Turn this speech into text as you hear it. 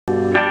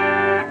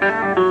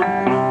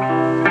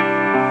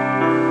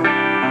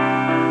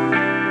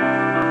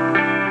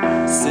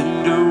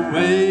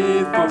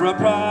a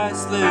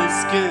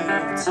priceless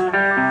gift,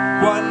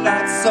 one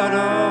not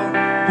subtle,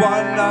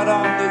 one not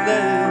on the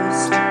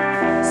list.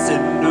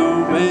 Send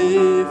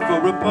away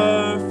for a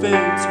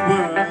perfect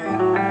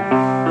world,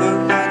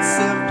 and not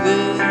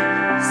simply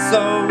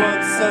so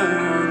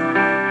absurd.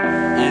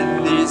 In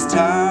these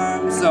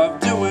times of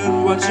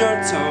doing what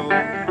you're told,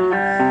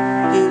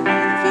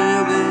 hidden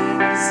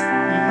feelings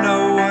no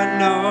one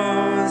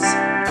knows.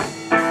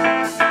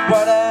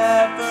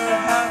 Whatever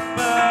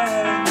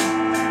happened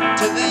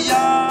to the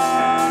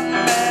young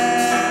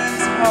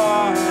man's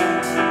heart,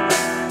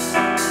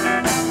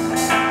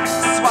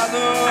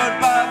 swallowed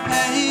by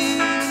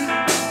pain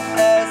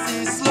as he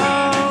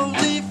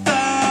slowly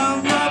fell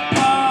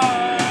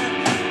apart.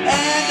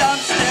 And I'm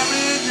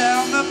staring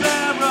down the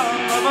barrel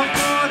of a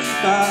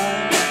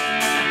 45,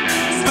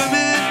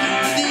 swimming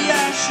through the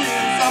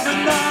ashes of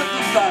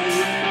another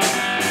life.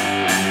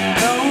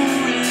 No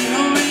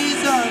real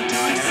reason to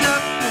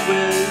accept the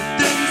way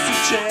things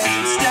have changed.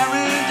 I'm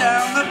staring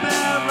down the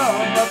barrel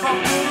of a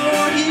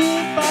 45.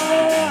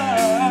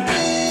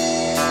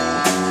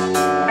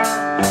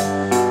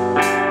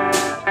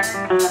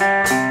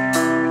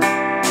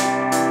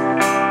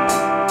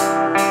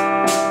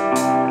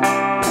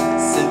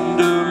 Send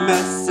a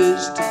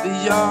message to the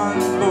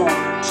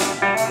unborn.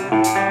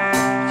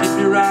 Keep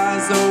your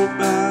eyes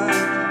open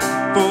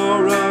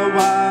for a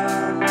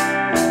while.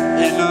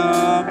 In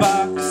a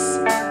box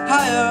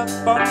high up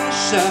on the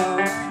shelf,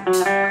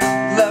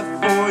 left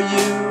for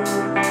you,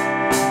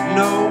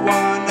 no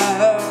one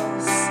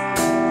else.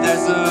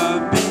 There's a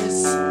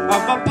piece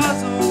of a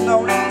puzzle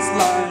known as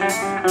life,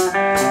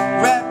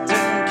 wrapped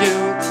in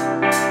guilt,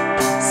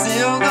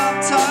 sealed up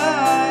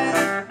tight.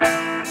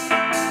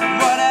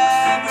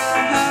 Whatever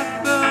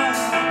happened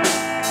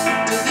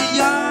to the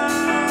young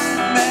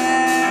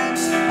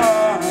man's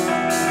heart,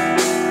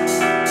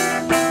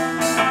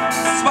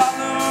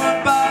 swallowed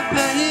by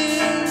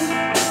pain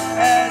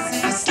as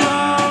he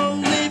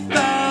slowly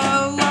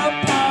fell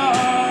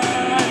apart.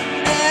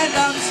 And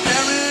I'm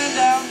staring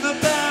down the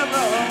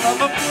barrel of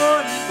a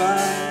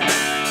 45,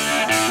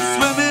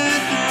 swimming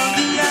through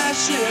the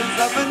ashes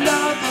of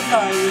another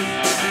life.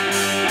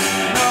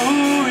 No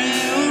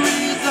real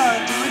reason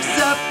to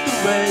accept the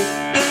way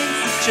things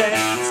have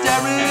changed.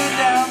 Staring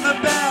down the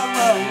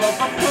barrel of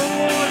a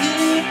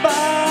 45.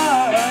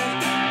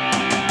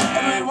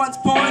 Everyone's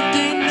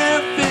pointing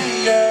their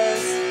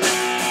fingers,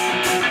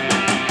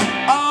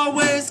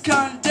 always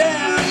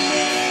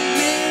condemning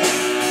me.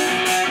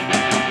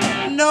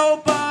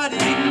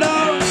 Nobody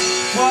knows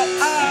what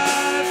I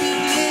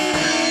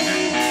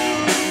believe.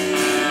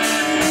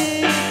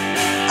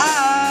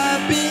 I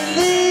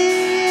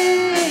believe.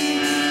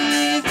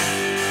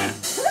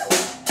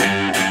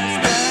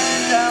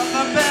 Staring down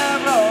the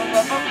barrel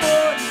of a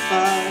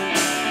 45,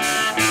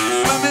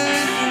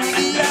 swimming through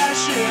the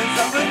ashes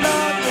of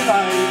another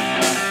life.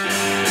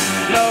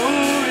 No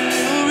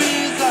real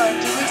reason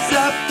to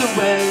accept the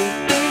way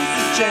things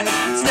have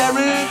changed.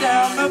 Staring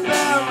down the barrel